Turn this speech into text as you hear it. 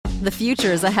The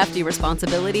future is a hefty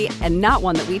responsibility and not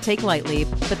one that we take lightly.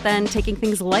 But then taking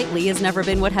things lightly has never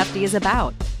been what Hefty is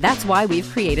about. That's why we've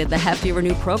created the Hefty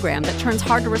Renew program that turns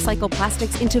hard-to-recycle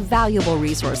plastics into valuable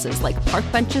resources like park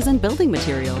benches and building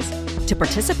materials. To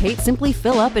participate, simply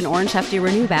fill up an orange Hefty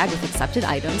Renew bag with accepted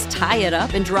items, tie it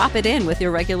up, and drop it in with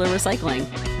your regular recycling.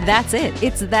 That's it.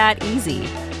 It's that easy.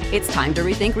 It's time to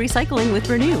rethink recycling with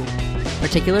Renew.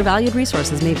 Particular valued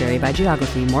resources may vary by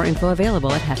geography. More info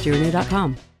available at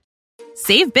heftyrenew.com.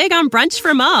 Save big on brunch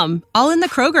for mom, all in the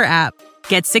Kroger app.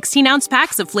 Get 16-ounce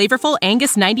packs of flavorful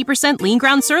Angus 90% lean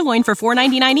ground sirloin for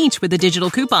 $4.99 each with a digital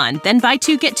coupon. Then buy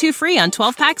 2, get 2 free on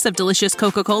 12 packs of delicious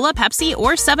Coca-Cola, Pepsi,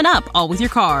 or 7-Up, all with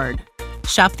your card.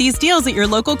 Shop these deals at your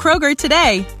local Kroger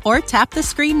today, or tap the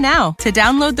screen now to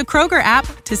download the Kroger app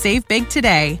to save big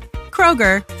today.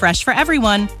 Kroger, fresh for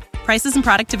everyone. Prices and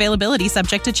product availability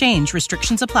subject to change.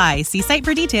 Restrictions apply. See site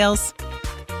for details.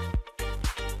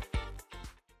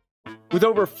 With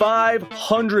over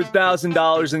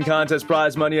 $500,000 in contest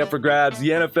prize money up for grabs,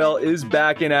 the NFL is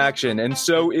back in action, and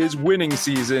so is winning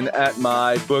season at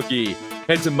MyBookie.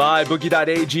 Head to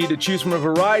mybookie.ag to choose from a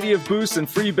variety of boosts and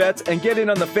free bets and get in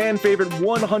on the fan-favorite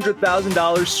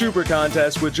 $100,000 super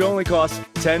contest, which only costs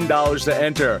 $10 to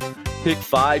enter. Pick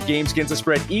 5 games against the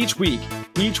spread each week.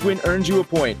 Each win earns you a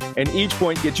point, and each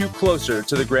point gets you closer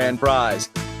to the grand prize.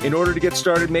 In order to get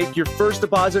started, make your first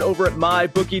deposit over at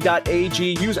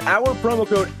mybookie.ag. Use our promo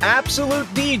code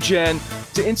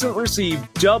AbsoluteDGen to instantly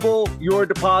receive double your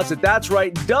deposit. That's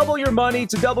right, double your money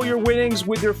to double your winnings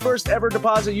with your first ever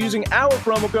deposit using our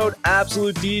promo code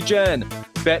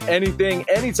AbsoluteDGen. Bet anything,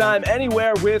 anytime,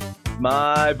 anywhere with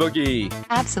MyBookie.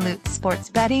 Absolute sports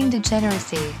betting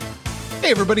degeneracy.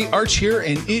 Hey everybody, Arch here,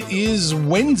 and it is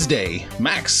Wednesday.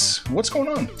 Max, what's going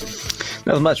on?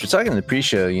 Not much. We're talking in the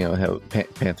pre-show, how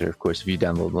Panther, of course, if you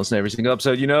download and listen to every single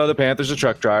episode, the Panther's a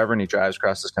truck driver, and he drives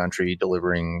across this country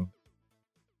delivering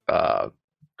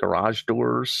garage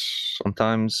doors,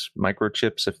 sometimes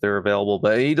microchips if they're available,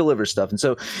 but he delivers stuff. And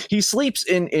so he sleeps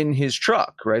in his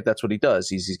truck, right? That's what he does.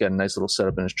 He's got a nice little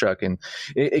setup in his truck. And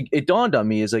it dawned on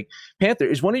me, is like, Panther,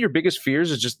 is one of your biggest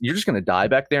fears is just you're just going to die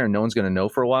back there and no one's going to know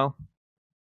for a while?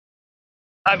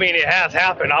 I mean, it has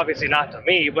happened, obviously not to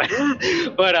me, but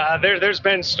there's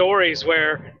been stories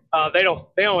where they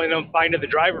only don't find the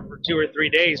driver for 2 or 3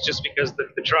 days just because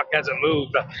the truck hasn't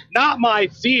moved. Not my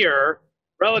fear,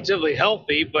 relatively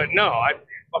healthy, but no,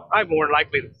 I'm more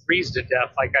likely to freeze to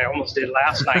death like I almost did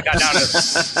last night. Got down to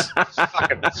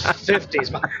fucking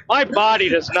 50s. My body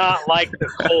does not like the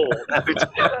cold.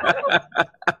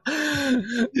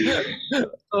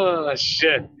 Oh,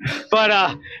 shit.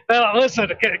 But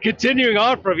listen, continuing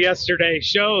on from yesterday's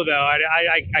show, though,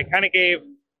 I kind of gave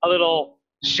a little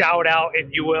shout out, if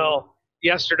you will,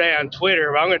 yesterday on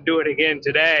Twitter, but I'm going to do it again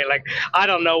today. Like, I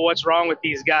don't know what's wrong with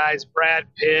these guys, Brad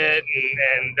Pitt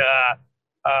and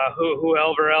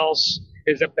whoever else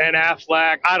is it, Ben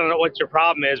Affleck. I don't know what your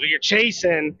problem is, but you're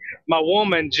chasing my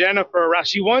woman, Jennifer.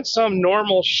 She wants some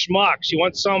normal schmuck. She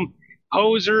wants some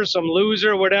hoser, some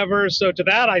loser, whatever. So to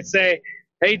that, I say,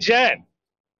 hey, Jen,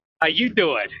 how you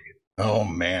doing? Oh,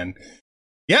 man.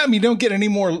 Yeah, I mean, you don't get any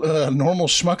more normal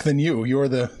schmuck than you. You're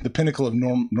the pinnacle of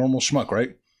normal schmuck,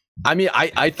 right? I mean,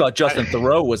 I thought Justin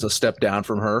Theroux was a step down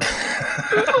from her.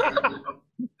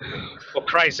 Well,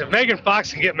 Christ, if Megan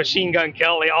Fox can get Machine Gun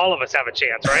Kelly, all of us have a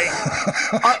chance,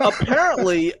 right?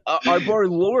 Apparently, our boy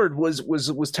Lord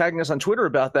was tagging us on Twitter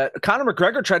about that. Conor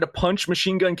McGregor tried to punch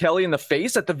Machine Gun Kelly in the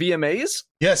face at the VMAs.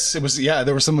 Yes, it was. Yeah,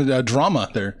 there was some drama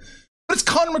there. But it's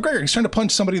Conor McGregor. He's trying to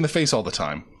punch somebody in the face all the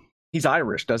time. He's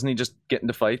Irish, doesn't he? Just get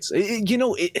into fights.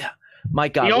 My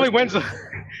God, he only wins the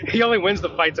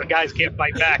fights that guys can't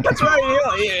fight back. That's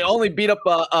right. He only beat up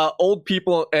old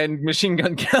people and Machine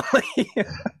Gun Kelly.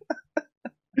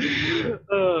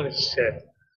 Oh shit!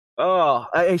 Oh,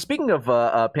 hey, speaking of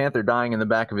Panther dying in the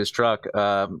back of his truck, we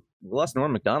lost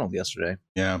Norm Macdonald yesterday.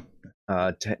 Yeah,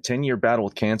 10-year battle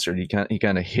with cancer. He kind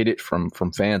of hid it from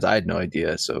fans. I had no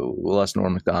idea. So we lost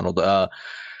Norm Macdonald.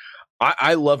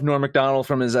 I love Norm Macdonald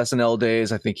from his SNL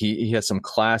days. I think he has some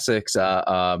classics.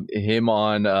 Him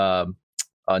on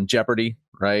Jeopardy,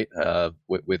 right?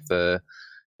 With the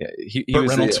he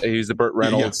was the Burt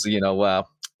Reynolds. Yeah. Wow, what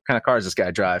kind of cars this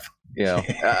guy drive?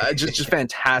 Just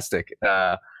fantastic.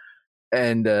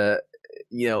 And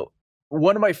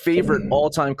one of my favorite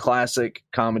all-time classic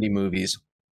comedy movies.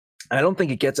 I don't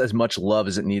think it gets as much love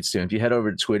as it needs to. And if you head over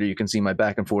to Twitter, you can see my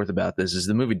back and forth about this. Is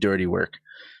the movie Dirty Work?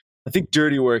 I think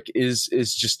Dirty Work is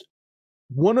just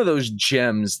one of those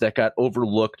gems that got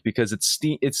overlooked because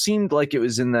it seemed like it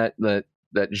was in that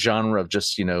genre of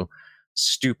just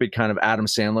stupid kind of Adam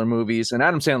Sandler movies. And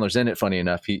Adam Sandler's in it. Funny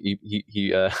enough, he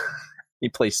he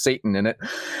plays Satan in it.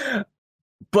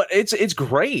 But it's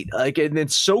great. Like, and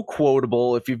it's so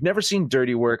quotable. If you've never seen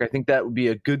Dirty Work, I think that would be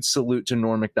a good salute to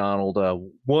Norm Macdonald,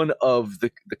 one of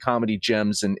the comedy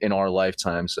gems in our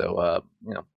lifetime. So,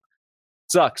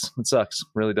 sucks. It sucks. It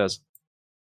really does.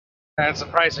 That's the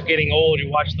price of getting old. You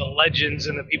watch the legends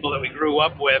and the people that we grew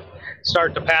up with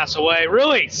start to pass away.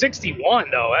 Really,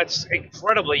 61, though. That's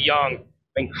incredibly young.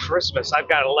 I mean, Christmas. I've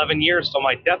got 11 years till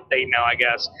my death date now, I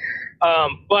guess.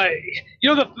 But,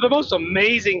 the most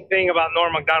amazing thing about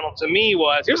Norm Macdonald to me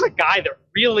was he was a guy that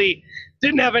really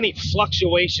didn't have any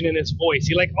fluctuation in his voice.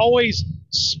 He, always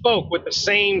spoke with the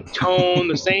same tone,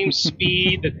 the same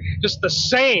speed, just the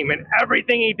same in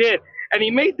everything he did. And he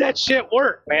made that shit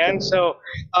work, man. So,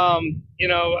 we're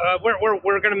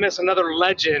going to miss another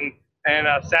legend, and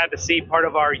sad to see part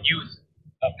of our youth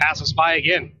pass us by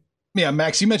again. Yeah,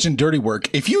 Max, you mentioned Dirty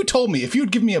Work. If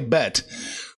you'd give me a bet,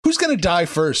 who's going to die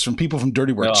first from people from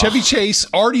Dirty Work? Oh. Chevy Chase,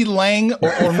 Artie Lang,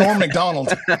 or Norm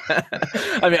Macdonald?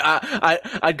 I mean,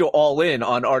 I'd go all in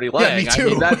on Artie Lang. Yeah, me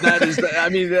too. I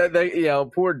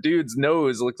mean, poor dude's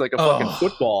nose looks like a fucking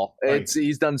football. Right.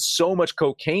 He's done so much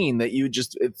cocaine that you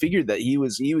just figured that he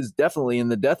was definitely in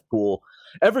the death pool.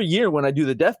 Every year when I do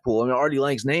the death pool, I mean, Artie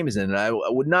Lang's name is in it. I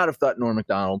would not have thought Norm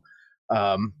Macdonald.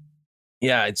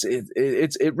 Yeah,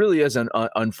 it really is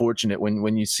unfortunate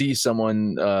when you see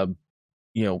someone.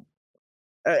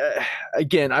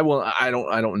 Again, I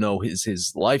don't know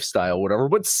his lifestyle, or whatever,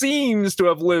 but seems to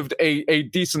have lived a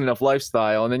decent enough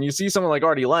lifestyle. And then you see someone like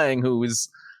Artie Lang, who is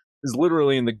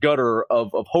literally in the gutter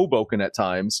of Hoboken at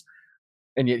times,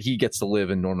 and yet he gets to live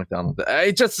in Norm Macdonald.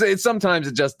 Sometimes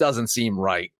it just doesn't seem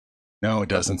right. No, it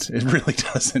doesn't. It really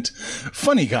doesn't.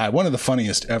 Funny guy, one of the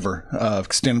funniest ever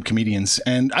stand-up comedians,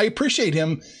 and I appreciate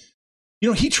him.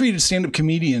 He treated stand-up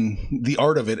comedian, the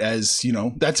art of it, as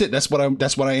that's it. That's what I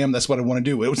am. That's what I want to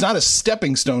do. It was not a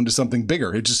stepping stone to something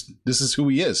bigger. This is who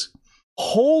he is.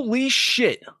 Holy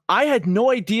shit! I had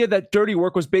no idea that Dirty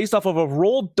Work was based off of a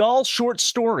Roald Dahl short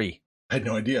story. I had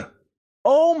no idea.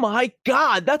 Oh my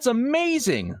god, that's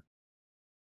amazing!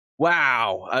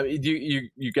 Wow. I mean,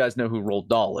 you guys know who Roald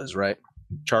Dahl is, right?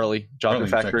 Charlie Chocolate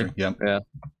Factory. Yeah.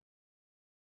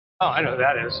 Oh, I know who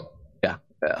that is. Yeah.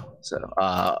 So,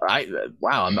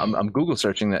 I'm Google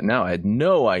searching that now. I had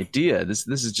no idea. This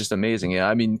is just amazing. Yeah.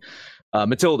 I mean,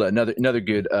 Matilda, another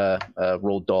good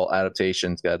Roald Dahl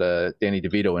adaptation. It's got Danny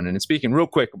DeVito in it. And speaking real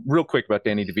quick about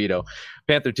Danny DeVito,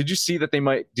 Panther, did you see that they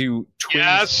might do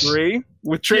Twins 3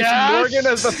 with Tracy Morgan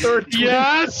as the third twin?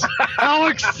 Yes. How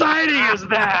exciting is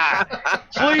that?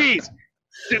 Please.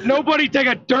 Did nobody take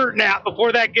a dirt nap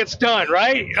before that gets done,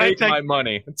 right? Take my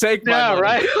money. Take my money.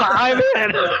 Right? I'm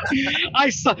in. I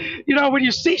saw, when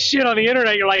you see shit on the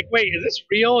internet, you're like, wait, is this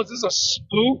real? Is this a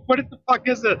spoof? What the fuck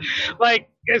is this? Like,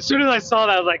 as soon as I saw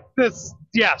that, I was like,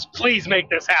 yes, please make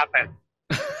this happen.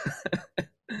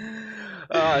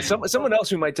 Someone else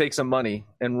who might take some money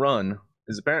and run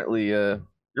is apparently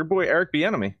your boy Eric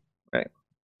Bieniemy, right?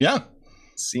 Yeah.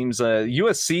 Seems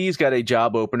USC's got a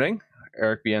job opening.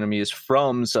 Eric Bieniemy is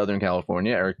from Southern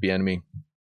California. Eric Bieniemy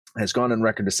has gone on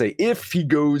record to say if he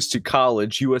goes to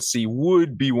college, USC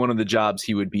would be one of the jobs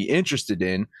he would be interested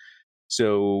in.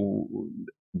 So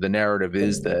the narrative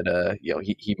is that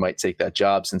he might take that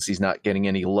job since he's not getting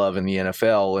any love in the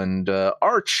NFL. And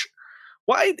Arch,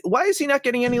 why is he not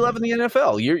getting any love in the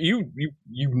NFL?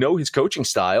 You know his coaching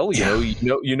style.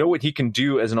 You know what he can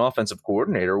do as an offensive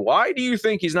coordinator. Why do you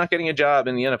think he's not getting a job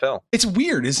in the NFL? It's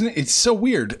weird, isn't it? It's so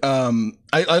weird.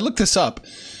 I looked this up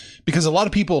because a lot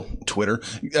of people, Twitter,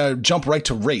 jump right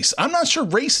to race. I'm not sure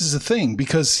race is a thing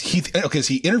because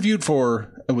he interviewed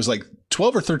for, it was like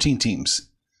 12 or 13 teams.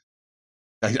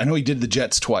 I know he did the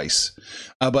Jets twice,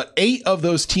 but 8 of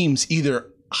those teams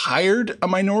either hired a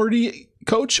minority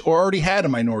coach or already had a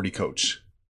minority coach.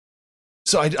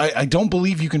 So I don't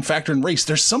believe you can factor in race.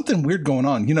 There's something weird going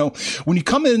on. When you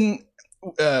come in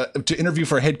to interview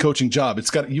for a head coaching job,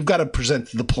 you've got to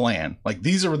present the plan. Like,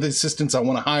 these are the assistants I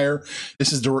want to hire.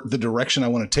 This is the direction I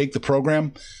want to take the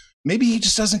program. Maybe he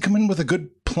just doesn't come in with a good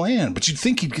plan, but you'd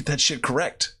think he'd get that shit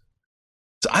correct.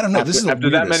 So I don't know. After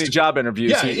that many job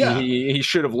interviews, he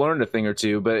should have learned a thing or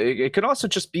two. But it could also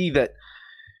just be that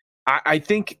I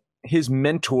think his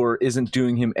mentor isn't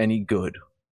doing him any good.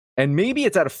 And maybe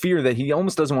it's out of fear that he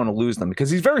almost doesn't want to lose them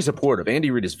because he's very supportive. Andy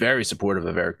Reid is very supportive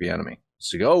of Eric Bieniemy.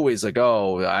 So always like,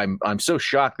 I'm so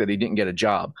shocked that he didn't get a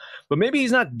job. But maybe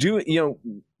he's not doing,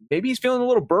 maybe he's feeling a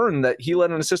little burned that he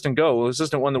let an assistant go. The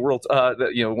assistant won the world,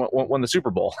 won the Super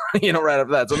Bowl, right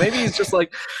after that. So maybe he's just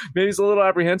like, maybe he's a little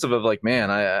apprehensive of like, man,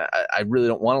 I really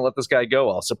don't want to let this guy go.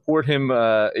 I'll support him,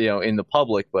 in the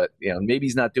public, but maybe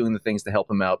he's not doing the things to help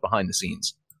him out behind the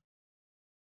scenes.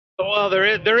 Well,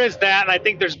 there is that, and I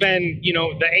think there's been,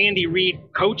 the Andy Reid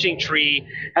coaching tree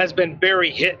has been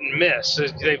very hit and miss.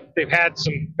 They've had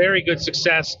some very good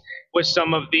success with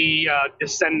some of the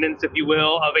descendants, if you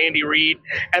will, of Andy Reid,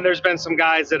 and there's been some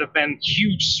guys that have been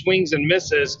huge swings and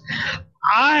misses.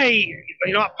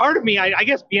 Part of me, I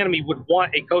guess Bieniemy would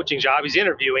want a coaching job. He's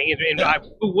interviewing, and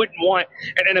who wouldn't want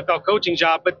an NFL coaching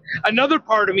job? But another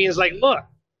part of me is like, look,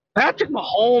 Patrick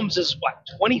Mahomes is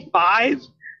 25.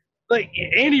 Like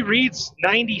Andy Reid's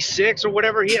 96 or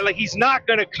whatever. He's not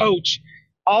going to coach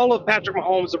all of Patrick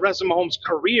Mahomes, the rest of Mahomes'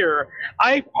 career.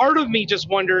 Part of me just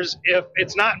wonders if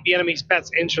it's not in Bieniemy's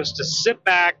best interest to sit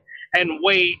back and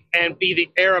wait and be the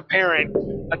heir apparent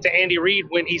to Andy Reid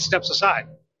when he steps aside.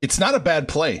 It's not a bad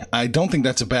play. I don't think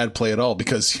that's a bad play at all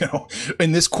because,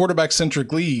 in this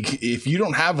quarterback-centric league, if you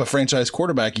don't have a franchise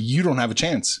quarterback, you don't have a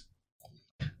chance.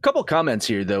 Couple comments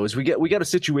here, though, is we got a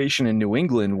situation in New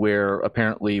England where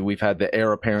apparently we've had the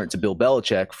heir apparent to Bill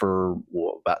Belichick for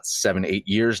about 7-8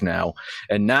 years now,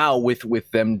 and now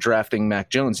with them drafting Mac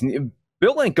Jones,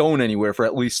 Bill ain't going anywhere for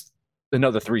at least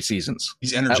another 3 seasons.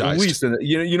 He's energized. At least,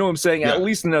 you know what I'm saying? Yeah. At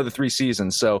least another 3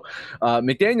 seasons. So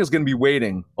McDaniel's going to be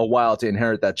waiting a while to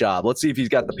inherit that job. Let's see if he's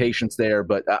got the patience there.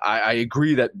 But I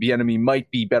agree that Bieniemy might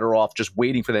be better off just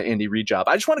waiting for that Andy Reid job.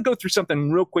 I just want to go through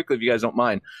something real quickly, if you guys don't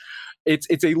mind.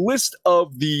 It's a list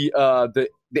of the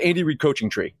Andy Reid coaching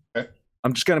tree. Okay.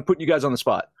 I'm just going to put you guys on the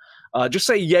spot. Just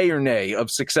say yay or nay of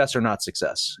success or not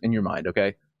success in your mind,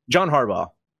 okay? John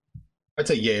Harbaugh. I'd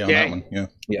say yay on that one, yeah.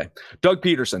 Yeah. Doug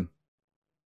Peterson.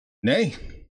 Nay.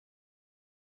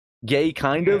 Yay,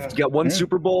 kind of. You got one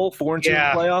Super Bowl, 4-2 in the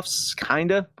playoffs,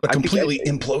 kind of. But completely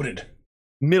imploded.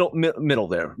 Middle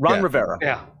there. Ron Rivera.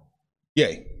 Yeah.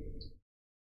 Yay.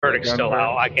 Verdict's still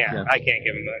out. I can't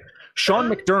give him that. Sean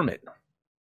McDermott.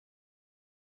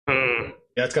 Yeah,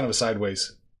 it's kind of a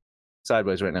sideways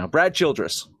Sideways right now. Brad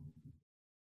Childress.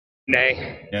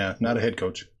 Nay. Yeah, not a head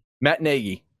coach. Matt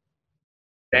Nagy.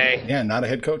 Nay. Yeah, not a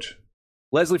head coach.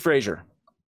 Leslie Frazier.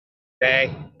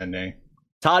 Nay. And nay.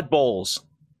 Todd Bowles.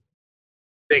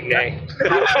 Big nay.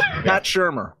 Pat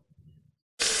Shurmur.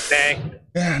 Nay.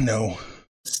 Yeah, no.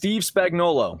 Steve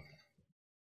Spagnuolo.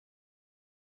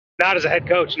 Not as a head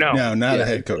coach, no. No, not a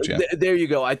head coach, yeah. There you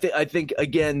go. I think,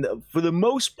 again, for the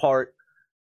most part,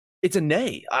 it's a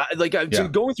nay. So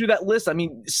going through that list, I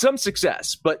mean, some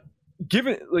success, but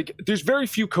given, there's very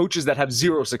few coaches that have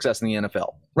zero success in the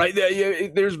NFL, right?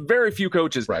 There's very few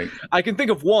coaches. Right. I can think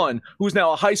of one who's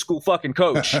now a high school fucking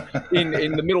coach in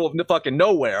the middle of fucking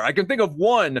nowhere. I can think of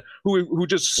one who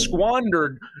just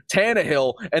squandered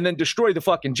Tannehill and then destroyed the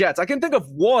fucking Jets. I can think of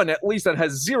one at least that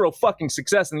has zero fucking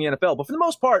success in the NFL. But for the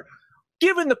most part,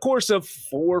 given the course of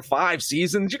 4 or 5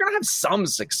 seasons, you're going to have some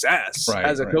success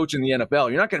as a coach in the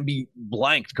NFL. You're not going to be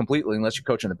blanked completely unless you're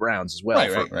coaching the Browns as well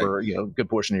for a good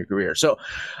portion of your career. So,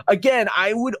 again,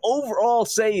 I would overall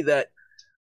say that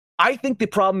I think the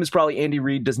problem is probably Andy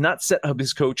Reid does not set up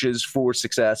his coaches for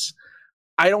success.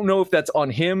 I don't know if that's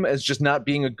on him as just not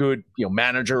being a good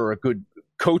manager or a good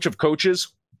coach of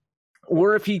coaches,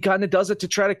 or if he kind of does it to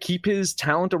try to keep his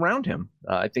talent around him.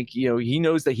 I think, he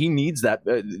knows that he needs that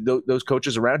those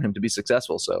coaches around him to be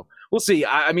successful. So we'll see.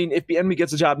 I mean, if Bieniemy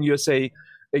gets a job in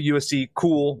USC,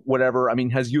 cool, whatever. I mean,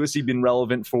 has USC been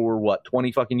relevant for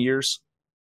 20 fucking years?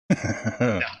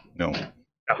 No.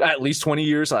 At least 20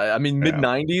 years. I mean,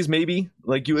 mid-90s maybe.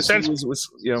 Like USC was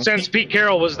since Pete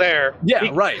Carroll was there. Yeah,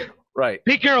 right.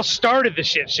 Pete Carroll started the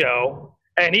shit show.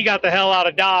 And he got the hell out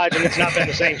of Dodge, and it's not been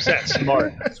the same since.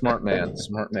 Smart man.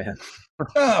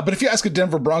 But if you ask a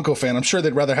Denver Bronco fan, I'm sure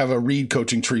they'd rather have a Reid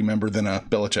coaching tree member than a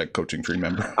Belichick coaching tree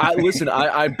member.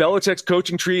 Belichick's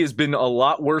coaching tree has been a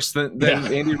lot worse than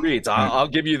Andy Reid's. I'll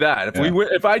give you that.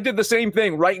 If I did the same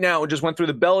thing right now and just went through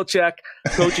the Belichick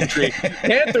coaching tree,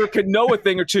 Panther could know a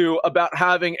thing or two about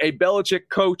having a Belichick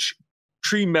coach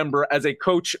tree member as a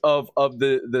coach of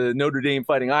the Notre Dame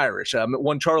Fighting Irish.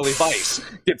 One Charlie Weiss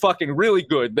get fucking really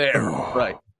good there.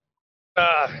 Right.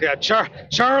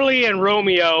 Charlie and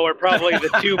Romeo are probably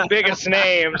the 2 biggest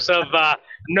names of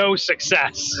no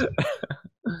success.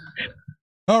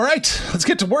 All right, let's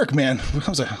get to work, man. It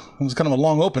was kind of a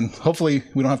long open. Hopefully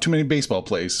we don't have too many baseball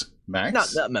plays.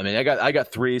 Max? I mean, I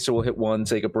got 3, so we'll hit 1,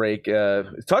 take a break.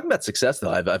 Talking about success,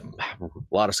 though, I've had a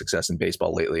lot of success in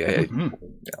baseball lately.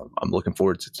 I'm looking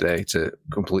forward to today to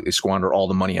completely squander all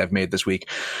the money I've made this week.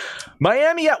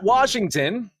 Miami at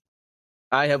Washington.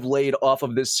 I have laid off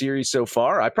of this series so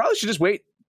far. I probably should just wait,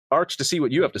 Arch, to see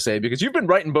what you have to say, because you've been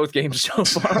writing both games so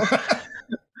far.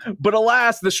 But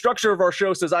alas, the structure of our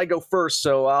show says I go first,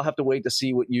 so I'll have to wait to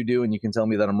see what you do, and you can tell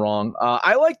me that I'm wrong.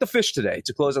 I like the fish today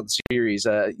to close out the series.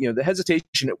 The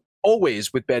hesitation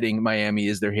always with betting Miami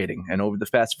is their hitting. And over the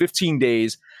past 15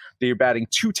 days, they are batting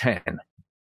 .210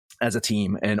 as a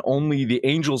team. And only the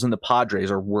Angels and the Padres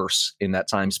are worse in that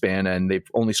time span. And they've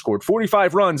only scored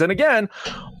 45 runs. And again,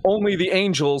 only the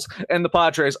Angels and the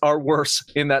Padres are worse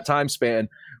in that time span.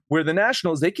 Where the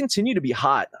Nationals, they continue to be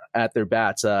hot at their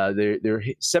bats. They're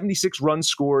 76 runs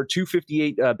scored,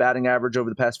 258 batting average over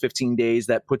the past 15 days.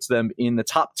 That puts them in the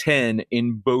top 10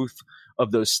 in both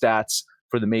of those stats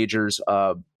for the majors.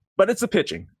 But it's the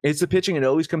pitching. It's the pitching. It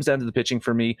always comes down to the pitching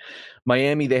for me.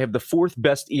 Miami, they have the fourth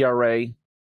best ERA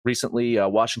recently.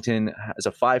 Washington has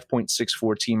a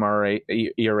 5.64 team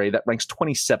ERA. That ranks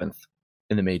 27th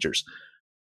in the majors.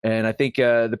 And I think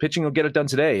the pitching will get it done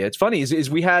today. It's funny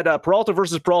is we had Peralta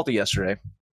versus Peralta yesterday.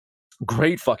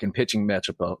 Great fucking pitching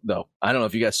matchup though. I don't know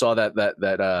if you guys saw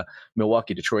that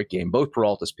Milwaukee Detroit game. Both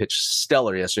Peraltas pitched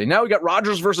stellar yesterday. Now we got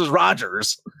Rodgers versus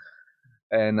Rodgers,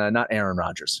 and not Aaron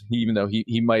Rodgers. Even though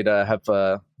he might have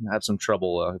some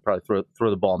trouble, probably throw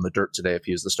the ball in the dirt today if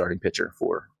he was the starting pitcher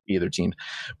for either team.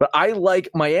 But I like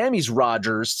Miami's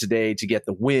Rodgers today to get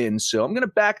the win, so I'm going to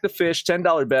back the fish.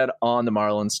 $10 bet on the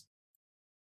Marlins.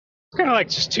 Kind of like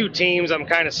just two teams I'm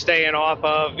kind of staying off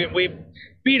of. We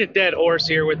beat a dead horse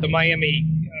here with the Miami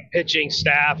pitching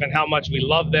staff and how much we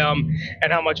love them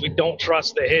and how much we don't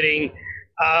trust the hitting.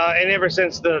 And ever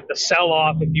since the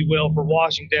sell-off, if you will, for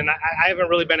Washington, I haven't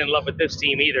really been in love with this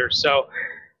team either. So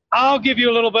I'll give you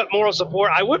a little bit moral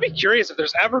support. I would be curious if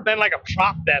there's ever been like a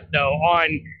prop bet, though,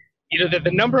 on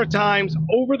the number of times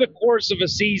over the course of a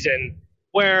season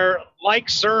where like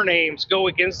surnames go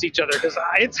against each other, because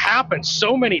it's happened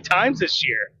so many times this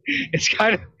year. It's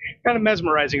kind of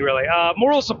mesmerizing, really.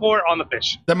 Moral support on the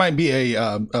fish. That might be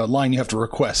a line you have to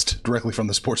request directly from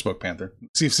the Sportsbook Panther.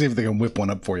 See if they can whip one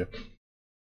up for you.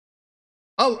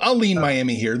 I'll lean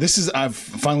Miami here. I'm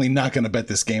finally not going to bet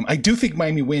this game. I do think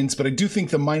Miami wins, but I do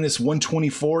think the minus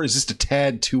 124 is just a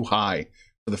tad too high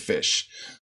for the fish.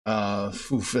 That's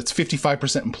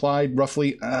 55% implied,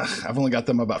 roughly. I've only got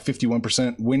them about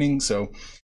 51% winning, so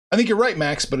I think you're right,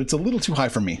 Max, but it's a little too high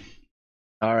for me.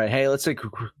 All right, hey, let's take a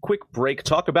quick break.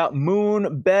 Talk about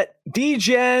Moonbet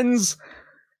Degens.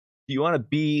 Do you want to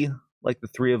be like the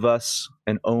three of us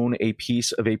and own a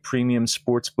piece of a premium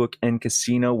sportsbook and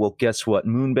casino? Well, guess what?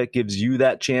 Moonbet gives you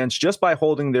that chance just by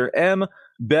holding their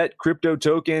MBet crypto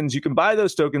tokens. You can buy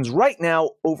those tokens right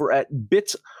now over at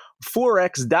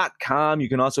bitforex.com. You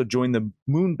can also join the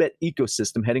Moonbet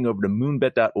ecosystem heading over to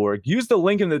moonbet.org. Use the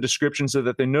link in the description so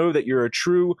that they know that you're a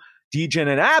true degen,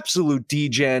 an absolute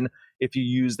degen. If you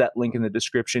use that link in the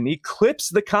description, eclipse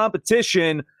the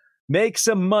competition, make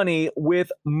some money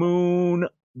with Moonbet.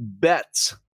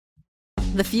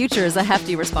 The future is a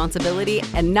hefty responsibility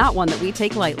and not one that we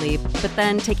take lightly, but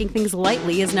then taking things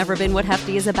lightly has never been what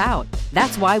Hefty is about.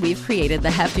 That's why we've created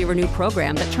the Hefty Renew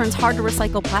program that turns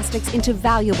hard-to-recycle plastics into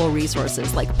valuable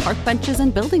resources like park benches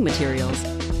and building materials.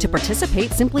 To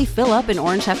participate, simply fill up an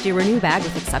orange Hefty Renew bag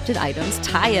with accepted items,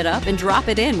 tie it up, and drop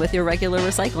it in with your regular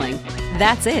recycling.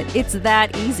 That's it. It's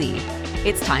that easy.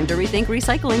 It's time to rethink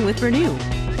recycling with Renew.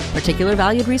 Particular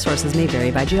valued resources may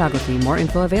vary by geography. More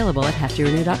info available at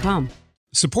heftyrenew.com.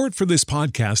 Support for this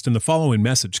podcast and the following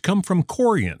message come from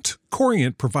Corient.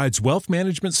 Corient provides wealth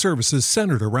management services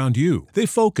centered around you. They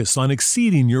focus on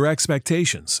exceeding your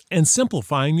expectations and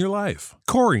simplifying your life.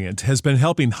 Corient has been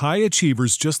helping high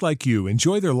achievers just like you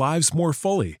enjoy their lives more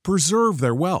fully, preserve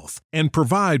their wealth, and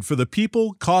provide for the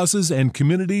people, causes, and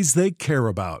communities they care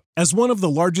about. As one of the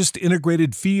largest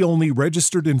integrated fee-only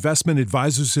registered investment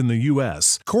advisors in the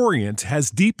U.S., Corient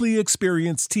has deeply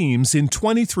experienced teams in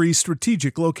 23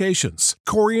 strategic locations.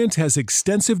 Corient has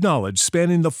extensive knowledge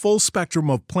spanning the full spectrum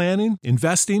of planning,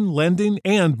 investing, lending,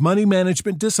 and money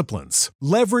management disciplines.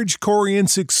 Leverage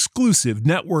Corient's exclusive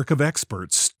network of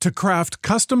experts to craft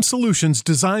custom solutions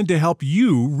designed to help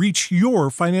you reach your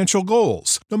financial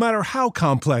goals, no matter how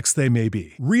complex they may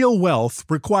be. Real wealth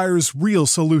requires real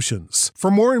solutions. For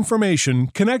more information,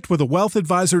 connect with a wealth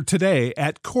advisor today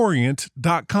at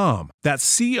Corient.com.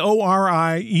 That's Corient.com.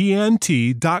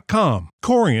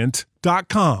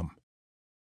 Corient.com.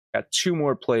 Got two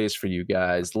more plays for you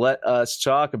guys. Let us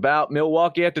talk about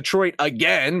Milwaukee at Detroit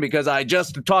again, because I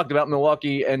just talked about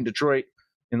Milwaukee and Detroit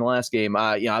in the last game.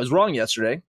 I was wrong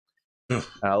yesterday.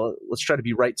 Let's try to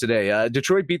be right today.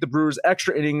 Detroit beat the Brewers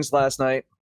extra innings last night,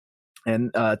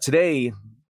 and today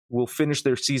will finish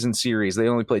their season series. They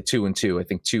only played 2-2. I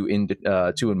think two in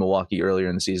Milwaukee earlier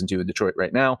in the season, 2 in Detroit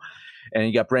right now. And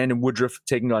you got Brandon Woodruff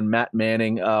taking on Matt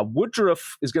Manning.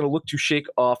 Woodruff is going to look to shake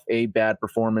off a bad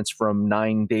performance from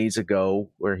 9 days ago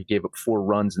where he gave up 4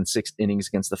 runs in 6 innings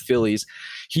against the Phillies.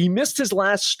 He missed his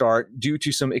last start due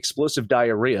to some explosive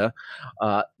diarrhea.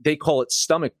 They call it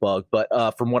stomach bug, but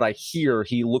from what I hear,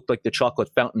 he looked like the chocolate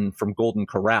fountain from Golden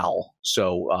Corral.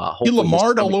 So he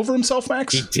Lamar'd all over himself,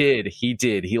 Max? He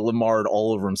did. He Lamar'd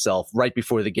all over himself right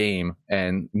before the game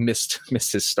and missed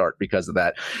his start because of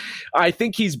that. I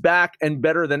think he's back and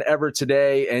better than ever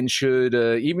today and should,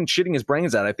 even shitting his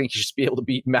brains out, I think he should be able to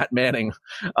beat Matt Manning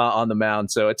on the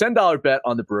mound. So a $10 bet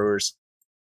on the Brewers.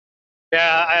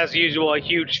 Yeah, as usual, a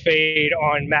huge fade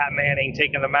on Matt Manning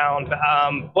taking the mound.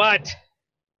 But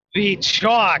the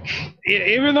chalk,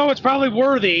 even though it's probably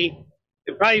worthy,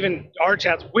 it probably even Arch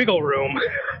has wiggle room.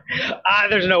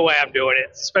 There's no way I'm doing it,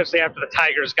 especially after the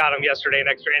Tigers got him yesterday in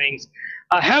extra innings.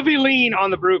 A heavy lean on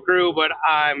the Brew Crew, but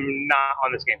I'm not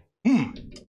on this game.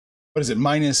 What is it,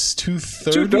 minus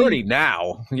 230? 230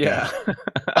 now. Yeah.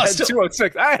 I had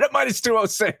 206. I had a minus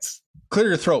 206. Clear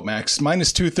your throat, Max.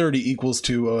 Minus 230 equals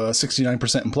to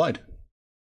 69% implied.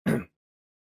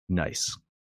 Nice.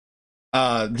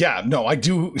 Yeah, no, I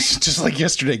do. Just like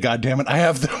yesterday, goddammit. I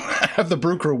have the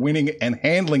Brew Crew winning and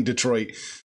handling Detroit.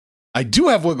 I do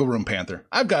have wiggle room, Panther.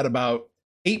 I've got about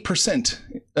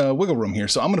 8% wiggle room here,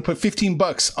 so I'm going to put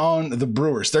 $15 on the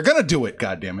Brewers. They're going to do it,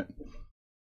 goddammit.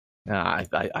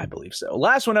 I believe so.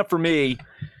 Last one up for me.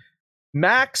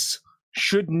 Max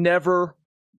should never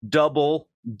double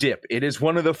dip. It is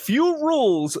one of the few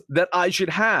rules that I should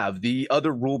have. The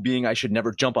other rule being I should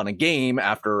never jump on a game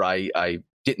after I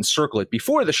didn't circle it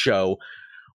before the show.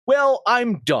 Well,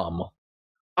 I'm dumb.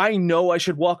 I know I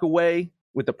should walk away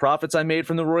with the profits I made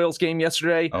from the Royals game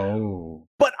yesterday. Oh.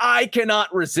 But I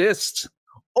cannot resist.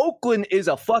 Oakland is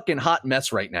a fucking hot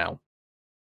mess right now.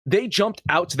 They jumped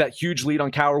out to that huge lead on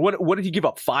Cowher. What did he give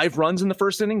up? 5 runs in the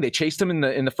first inning? They chased him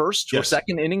in the first or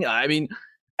second inning. I mean,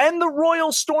 and the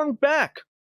Royals stormed back.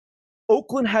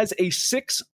 Oakland has a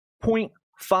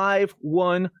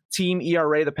 6.51 team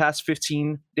ERA the past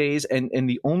 15 days, and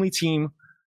the only team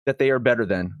that they are better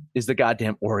than is the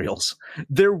goddamn Orioles.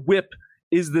 Their whip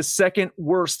is the second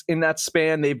worst in that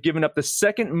span. They've given up the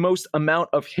second most amount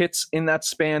of hits in that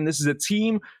span. This is a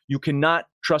team you cannot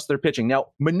trust their pitching. Now,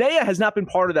 Manaea has not been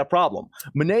part of that problem.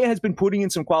 Manaea has been putting in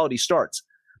some quality starts.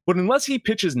 But unless he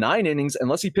pitches 9 innings,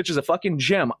 unless he pitches a fucking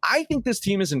gem, I think this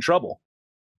team is in trouble.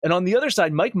 And on the other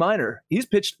side, Mike Minor, he's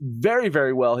pitched very,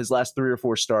 very well his last 3 or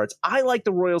 4 starts. I like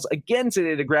the Royals again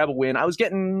today to grab a win. I was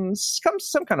getting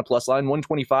some kind of plus line,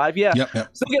 125. Yeah, Yep.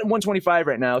 Still getting 125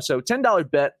 right now. So $10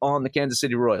 bet on the Kansas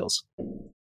City Royals.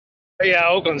 Yeah,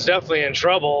 Oakland's definitely in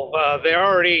trouble. They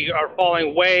already are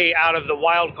falling way out of the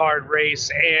wild card race,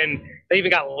 and they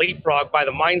even got leapfrogged by the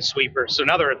Minesweepers. So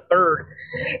now they're 3rd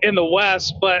in the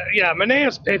West. But yeah,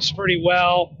 Manaea's pitched pretty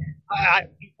well.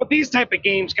 But these type of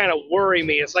games kind of worry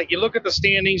me. It's like you look at the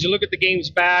standings, you look at the games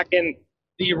back, and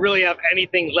do you really have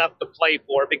anything left to play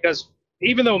for? Because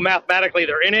even though mathematically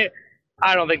they're in it,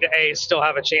 I don't think the A's still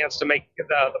have a chance to make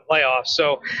the playoffs.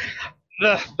 So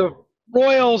the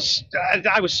Royals,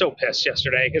 I was so pissed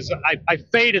yesterday because I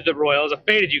faded the Royals. I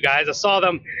faded you guys. I saw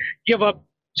them give up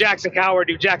Jackson Cowher,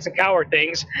 do Jackson Cowher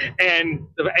things, and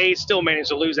the A's still managed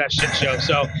to lose that shit show.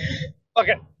 So,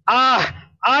 okay.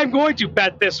 I'm going to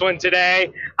bet this one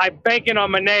today. I'm banking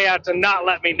on Manaea to not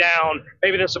let me down.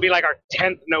 Maybe this will be like our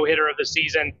 10th no-hitter of the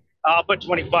season. I'll put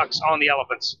 $20 on the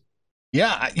Elephants.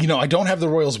 Yeah, I don't have the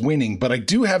Royals winning, but I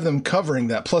do have them covering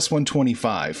that plus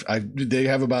 125. They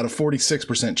have about a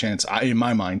 46% chance, in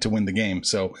my mind, to win the game.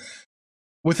 So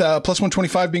with plus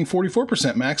 125 being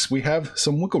 44%, Max, we have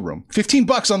some wiggle room.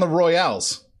 $15 on the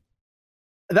Royals.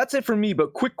 That's it for me,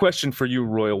 but quick question for you,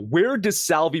 Royal. Where does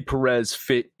Salvi Perez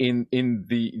fit in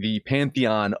the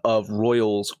pantheon of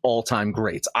Royals all-time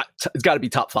greats? It's got to be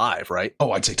top 5, right?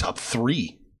 Oh, I'd say top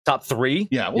 3. Top 3?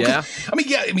 Yeah. Well, yeah.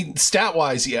 I mean,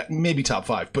 stat-wise, yeah, maybe top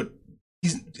 5, but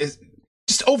he's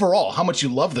just overall, how much you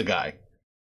love the guy.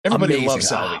 Everybody amazing. Loves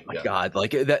Salvi. Oh my God.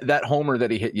 Like that homer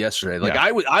that he hit yesterday. Like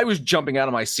I was jumping out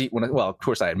of my seat when of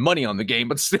course I had money on the game,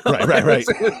 but still right.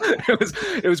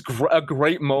 It was a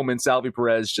great moment. Salvi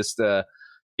Perez just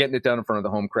getting it done in front of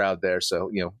the home crowd there. So,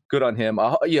 good on him.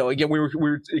 Again, we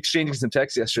were exchanging some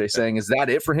texts yesterday saying, is that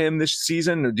it for him this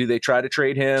season? Or do they try to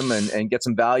trade him and get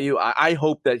some value? I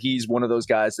hope that he's one of those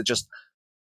guys that just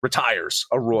retires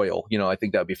a Royal. I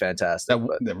think that would be fantastic.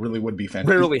 That really would be fantastic.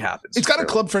 Rarely happens. It's got a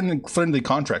club friendly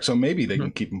contract, so maybe they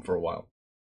can keep him for a while.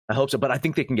 I hope so, but I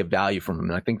think they can get value from him,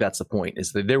 and I think that's the point.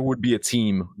 Is that there would be a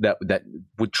team that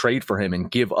would trade for him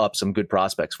and give up some good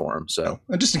prospects for him. So,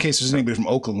 and just in case there's anybody from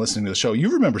Oakland listening to the show,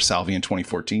 you remember Salvi in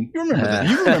 2014? You remember that?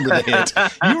 You remember the hit?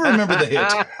 You remember the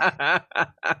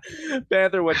hit?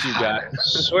 Panther, what you got? I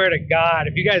swear to God,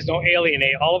 if you guys don't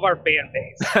alienate all of our fan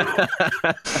base,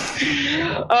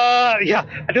 yeah,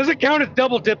 it doesn't count as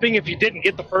double dipping if you didn't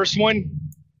get the first one.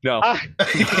 No.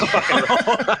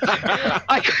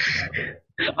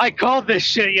 I called this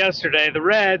shit yesterday. The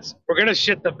Reds were going to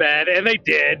shit the bed, and they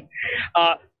did.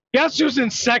 Guess who's in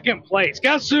second place?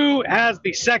 Guess who has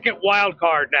the second wild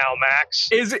card now, Max?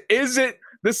 Is it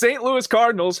the St. Louis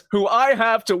Cardinals, who I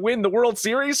have to win the World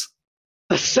Series?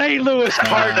 The St. Louis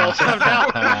Cardinals have now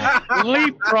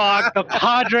leapfrogged the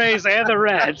Padres and the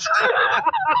Reds.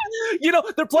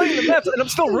 They're playing the Mets, and I'm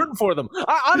still rooting for them.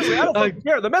 Honestly, I don't fucking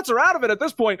care. The Mets are out of it at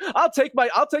this point. I'll take my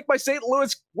St.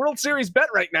 Louis World Series bet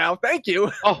right now. Thank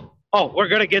you. Oh, we're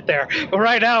gonna get there. But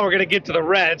right now, we're gonna get to the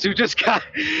Reds, who just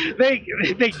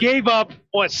they gave up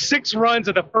 6 runs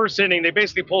in the first inning. They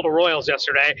basically pulled the Royals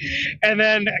yesterday, and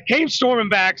then came storming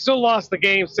back. Still lost the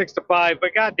game 6-5. But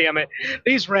God damn it,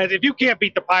 these Reds! If you can't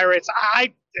beat the Pirates,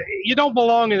 you don't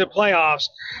belong in the playoffs.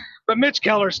 But Mitch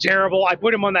Keller's terrible. I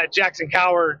put him on that Jackson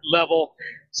Coward level.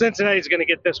 Cincinnati's gonna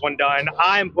get this one done.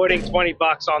 I'm putting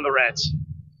 $20 on the Reds.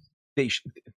 They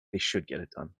should get it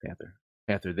done, Panther.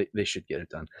 They should get it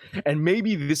done. And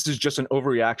maybe this is just an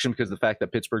overreaction because of the fact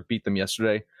that Pittsburgh beat them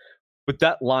yesterday. But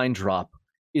that line drop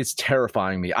is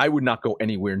terrifying me. I would not go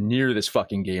anywhere near this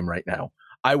fucking game right now.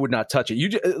 I would not touch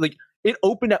it. It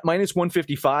opened at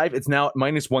 -155. It's now at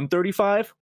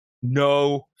 -135.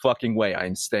 No fucking way.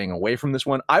 I'm staying away from this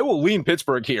one. I will lean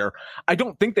Pittsburgh here. I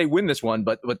don't think they win this one,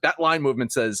 but that line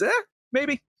movement says,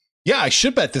 maybe. Yeah, I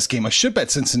should bet this game. I should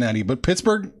bet Cincinnati, but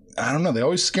Pittsburgh, I don't know. They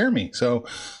always scare me. So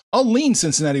I'll lean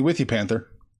Cincinnati with you,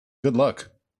 Panther. Good luck.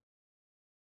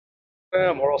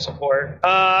 Moral support.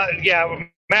 Yeah,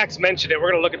 Max mentioned it. We're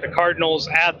going to look at the Cardinals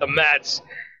at the Mets.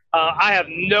 I have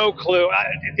no clue.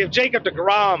 If Jacob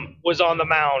deGrom was on the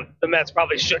mound, the Mets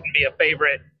probably shouldn't be a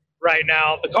favorite right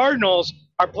now. The Cardinals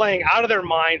are playing out of their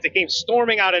minds. They came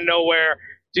storming out of nowhere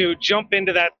to jump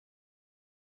into that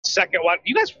second one.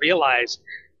 You guys realize,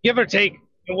 give or take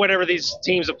whatever these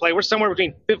teams have played, we're somewhere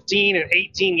between 15 and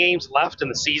 18 games left in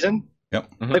the season. Yep.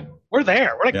 Mm-hmm. We're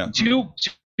there. We're like two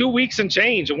weeks and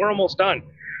change, and we're almost done.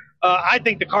 I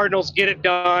think the Cardinals get it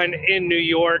done in New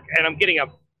York, and I'm getting a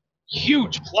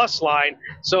huge plus line.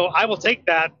 So I will take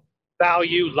that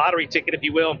value lottery ticket, if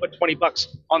you will, and put $20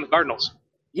 on the Cardinals.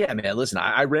 Yeah, man, listen,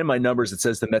 I ran my numbers. It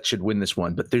says the Mets should win this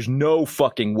one, but there's no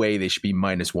fucking way they should be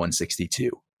 -162.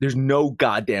 There's no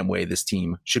goddamn way this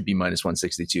team should be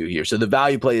 -162 here. So the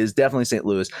value play is definitely St.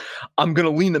 Louis. I'm going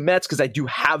to lean the Mets because I do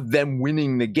have them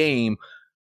winning the game,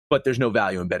 but there's no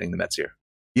value in betting the Mets here.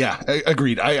 Yeah,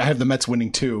 agreed. I have the Mets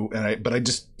winning too, but I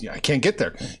can't get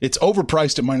there. It's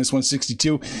overpriced at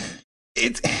 -162.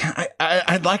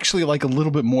 I'd actually like a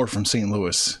little bit more from St.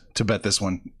 Louis to bet this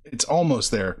one. It's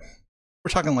almost there. We're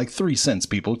talking like 3 cents,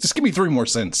 people. Just give me 3 more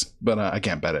cents, but I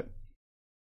can't bet it.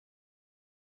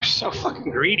 You're so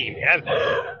fucking greedy, man.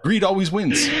 Greed always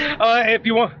wins. If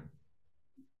you want,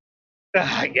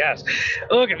 I guess.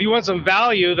 Look, if you want some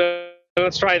value,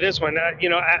 let's try this one. I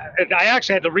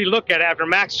actually had to relook at it after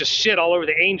Max just shit all over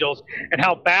the Angels and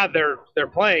how bad they're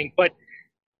playing, but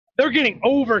they're getting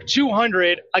over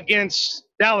 200 against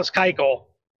Dallas Keuchel.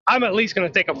 I'm at least going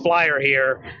to take a flyer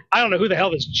here. I don't know who the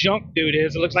hell this junk dude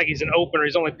is. It looks like he's an opener.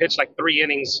 He's only pitched like 3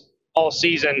 innings all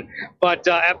season. But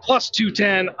at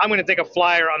 +210, I'm going to take a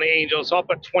flyer on the Angels. So I'll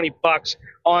put $20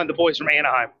 on the boys from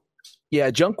Anaheim. Yeah,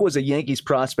 Junk was a Yankees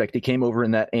prospect. He came over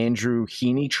in that Andrew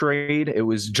Heaney trade. It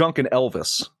was Junk and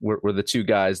Elvis were the 2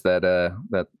 guys that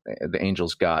the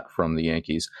Angels got from the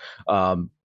Yankees.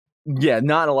 Yeah,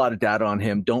 not a lot of data on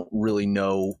him. Don't really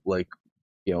know,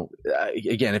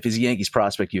 again, if he's a Yankees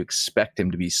prospect, you expect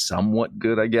him to be somewhat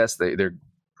good, I guess. They're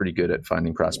pretty good at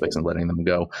finding prospects and letting them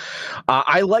go.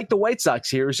 I like the White Sox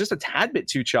here. It's just a tad bit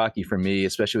too chalky for me,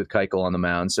 especially with Keuchel on the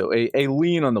mound. So a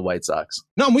lean on the White Sox.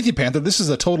 No, I'm with you, Panther. This is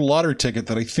a total lottery ticket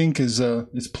that I think is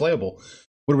playable.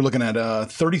 What are we looking at?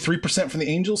 33% from the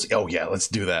Angels? Oh, yeah, let's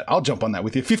do that. I'll jump on that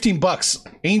with you. $15.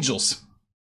 Angels.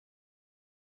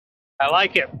 I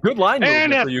like it. Good line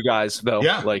movement for you guys, though.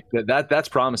 Yeah. Like that's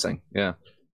promising. Yeah.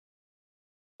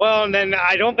 Well, and then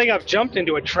I don't think I've jumped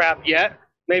into a trap yet.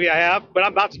 Maybe I have, but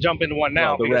I'm about to jump into one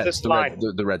now. The Reds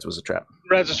was a trap.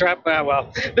 Reds was a trap.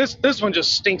 Well, this one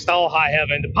just stinks to all high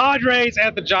heaven. The Padres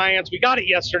at the Giants. We got it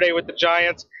yesterday with the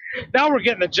Giants. Now we're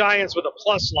getting the Giants with a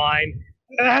plus line.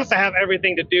 It has to have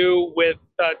everything to do with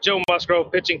Joe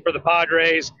Musgrove pitching for the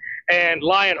Padres. And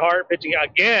Lionheart pitching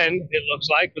again, it looks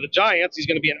like, for the Giants. He's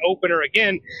going to be an opener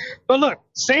again. But look,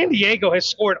 San Diego has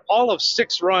scored all of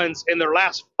 6 runs in their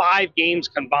last 5 games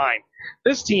combined.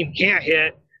 This team can't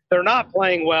hit. They're not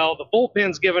playing well. The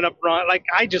bullpen's giving up run.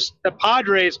 The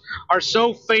Padres are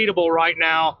so fadeable right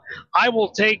now. I will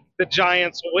take the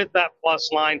Giants with that plus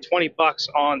line, $20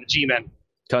 on the G-Men.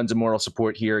 Tons of moral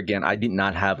support here. Again, I did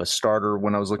not have a starter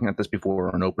when I was looking at this before,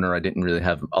 or an opener. I didn't really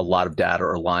have a lot of data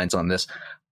or lines on this.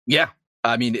 Yeah,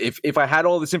 I mean, if I had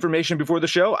all this information before the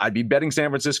show, I'd be betting San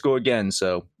Francisco again.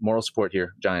 So moral support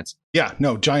here, Giants. Yeah,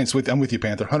 no, Giants. I'm with you,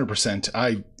 Panther,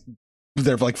 100%.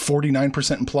 They're like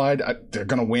 49% implied. They're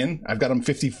going to win. I've got them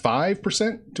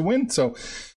 55% to win. So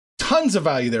tons of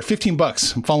value there.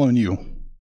 $15. I'm following you.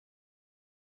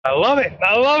 I love it.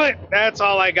 That's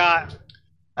all I got.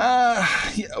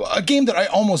 A game that I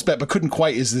almost bet but couldn't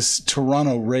quite is this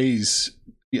Toronto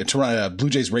Blue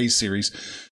Jays Rays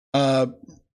series.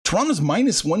 Toronto's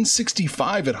minus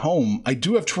 165 at home. I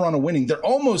do have Toronto winning. They're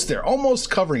almost there,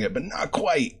 almost covering it, but not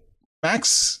quite.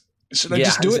 Max, should I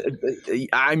just do it?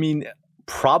 I mean,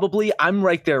 probably. I'm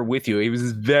right there with you. It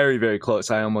was very, very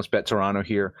close. I almost bet Toronto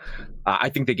here. I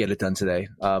think they get it done today.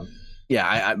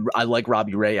 I like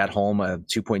Robbie Ray at home,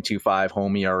 2.25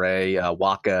 home ERA.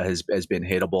 Waka has been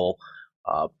hittable.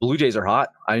 Blue Jays are hot.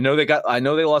 I know they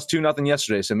lost 2-0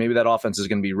 yesterday, so maybe that offense is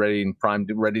going to be ready and primed,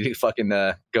 ready to fucking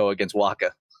go against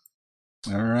Waka.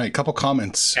 All right, couple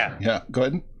comments. Yeah, go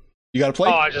ahead. You got to play?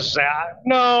 Oh,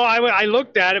 I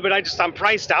looked at it, but I'm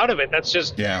priced out of it. That's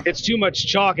just, It's too much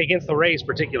chalk against the Rays,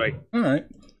 particularly. All right.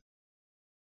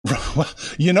 Well,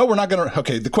 we're not going to.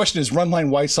 Okay, the question is run line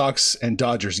White Sox and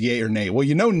Dodgers, yay or nay? Well,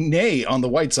 nay on the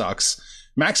White Sox.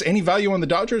 Max, any value on the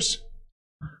Dodgers?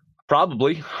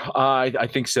 Probably. I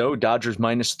think so. Dodgers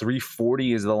minus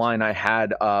 340 is the line I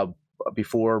had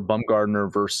before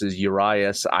Bumgarner versus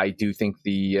Urias. I do think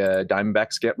the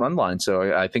Diamondbacks get run line.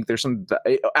 So I think there's some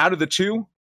out of the two.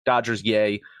 Dodgers,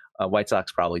 yay. White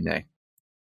Sox, probably nay.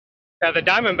 Now, the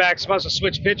Diamondbacks must have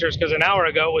switched pitchers because an hour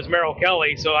ago it was Merrill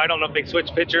Kelly. So I don't know if they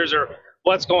switched pitchers or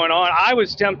what's going on. I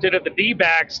was tempted at the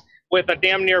D-backs with a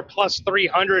damn near plus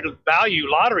 300 value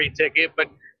lottery ticket, but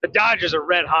the Dodgers are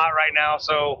red hot right now.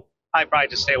 So I'd probably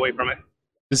just stay away from it.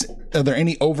 Are there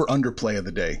any over-under play of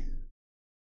the day?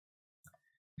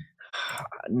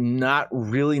 Not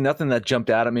really. Nothing that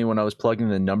jumped out at me when I was plugging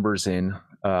the numbers in.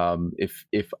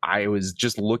 If I was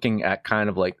just looking at kind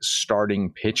of like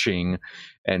starting pitching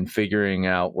and figuring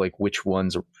out like which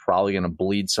ones are probably going to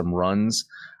bleed some runs,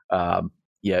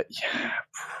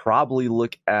 probably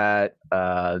look at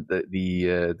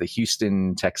the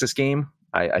Houston Texas game.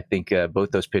 I think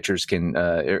both those pitchers can.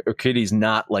 Urquidy's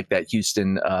not like that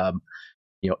Houston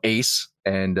ace,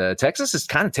 and Texas is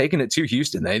kind of taking it to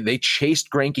Houston. They chased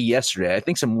Greinke yesterday. I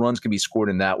think some runs can be scored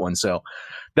in that one. So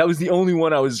that was the only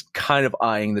one I was kind of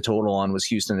eyeing the total on, was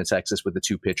Houston and Texas with the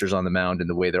two pitchers on the mound and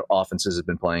the way their offenses have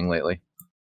been playing lately.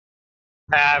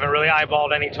 I haven't really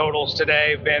eyeballed any totals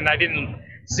today, Ben. I didn't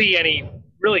see any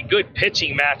really good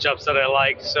pitching matchups that I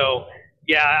like. So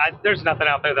there's nothing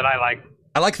out there that I like.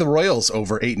 I like the Royals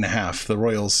over 8.5. The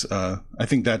Royals, I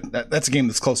think that's a game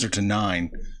that's closer to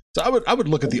 9. So I would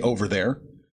look at the over there.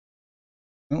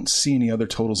 I don't see any other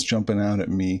totals jumping out at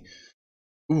me.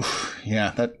 Ooh,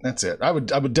 yeah, that's it. I would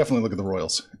definitely look at the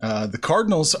Royals. The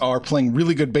Cardinals are playing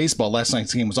really good baseball. Last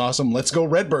night's game was awesome. Let's go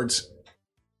Redbirds.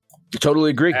 Totally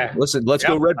agree. Listen, let's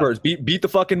go Redbirds. Beat the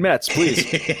fucking Mets, please.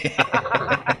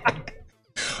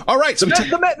 All right, so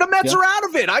the Mets are out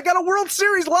of it. I got a World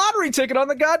Series lottery ticket on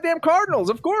the goddamn Cardinals.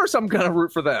 Of course, I'm gonna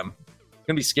root for them. It's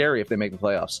gonna be scary if they make the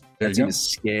playoffs. That team is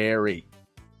scary.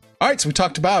 All right, so we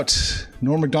talked about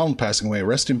Norm Macdonald passing away.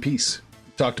 Rest in peace.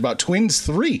 We talked about Twins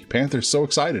 3. Panthers so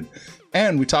excited.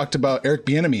 And we talked about Eric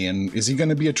Bieniemy, and is he going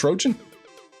to be a Trojan?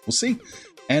 We'll see.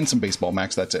 And some baseball,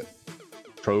 Max. That's it.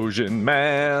 Trojan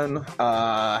man.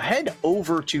 Head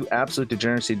over to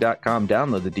AbsoluteDegeneracy.com.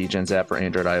 Download the DGens app for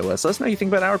Android, iOS. Let us know what you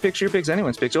think about our picks, your picks,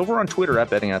 anyone's picks. Over on Twitter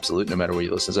at Betting Absolute, no matter where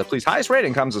you listen to. Please, highest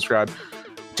rating, comment, subscribe,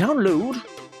 download,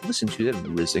 listen to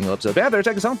every single episode. Panther,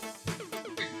 take us home.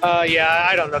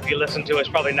 I don't know if you listen to us.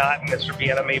 Probably not, Mr.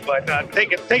 Bieniemy, but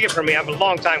take it from me. I'm a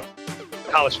long-time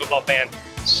college football fan.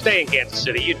 Stay in Kansas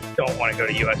City. You don't want to go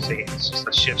to USC. It's just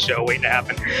a shit show waiting to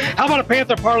happen. How about a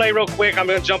Panther parlay real quick? I'm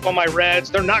going to jump on my Reds.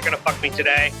 They're not going to fuck me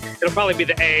today. It'll probably be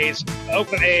the A's,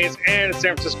 Oakland A's, and the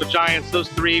San Francisco Giants. Those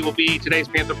three will be today's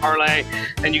Panther parlay.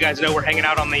 And you guys know we're hanging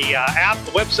out on the app,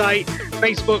 the website,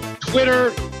 Facebook,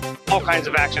 Twitter. All kinds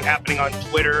of action happening on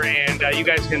Twitter, and you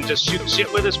guys can just shoot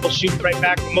shit with us. We'll shoot right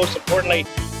back. But most importantly,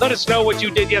 let us know what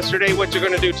you did yesterday, what you're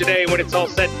going to do today. When it's all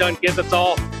said and done, kids, that's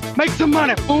all. Make some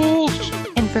money, fools!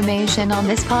 And information on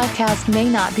this podcast may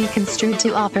not be construed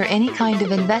to offer any kind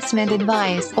of investment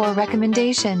advice or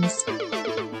recommendations.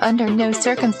 Under no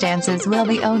circumstances will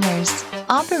the owners,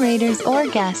 operators, or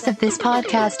guests of this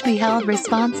podcast be held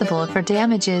responsible for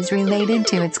damages related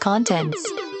to its contents.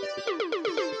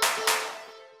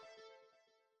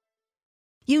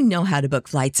 You know how to book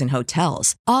flights and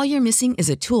hotels. All you're missing is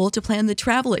a tool to plan the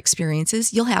travel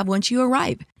experiences you'll have once you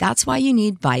arrive. That's why you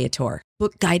need Viator.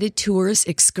 Book guided tours,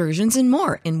 excursions, and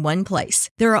more in one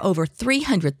place. There are over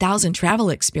 300,000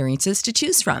 travel experiences to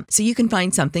choose from, so you can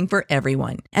find something for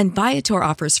everyone. And Viator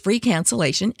offers free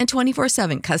cancellation and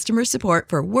 24/7 customer support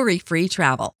for worry-free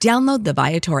travel. Download the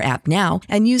Viator app now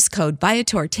and use code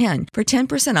Viator10 for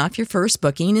 10% off your first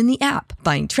booking in the app.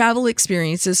 Find travel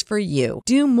experiences for you.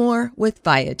 Do more with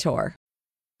Viator.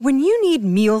 When you need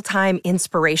mealtime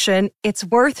inspiration, it's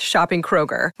worth shopping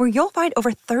Kroger, where you'll find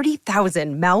over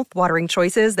 30,000 mouth-watering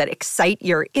choices that excite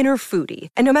your inner foodie.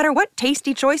 And no matter what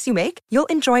tasty choice you make, you'll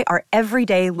enjoy our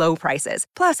everyday low prices,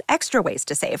 plus extra ways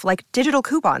to save, like digital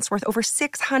coupons worth over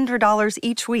 $600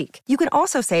 each week. You can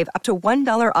also save up to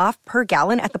 $1 off per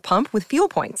gallon at the pump with fuel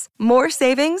points. More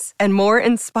savings and more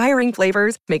inspiring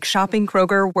flavors make shopping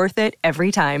Kroger worth it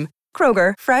every time.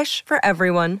 Kroger, fresh for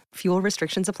everyone. Fuel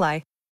restrictions apply.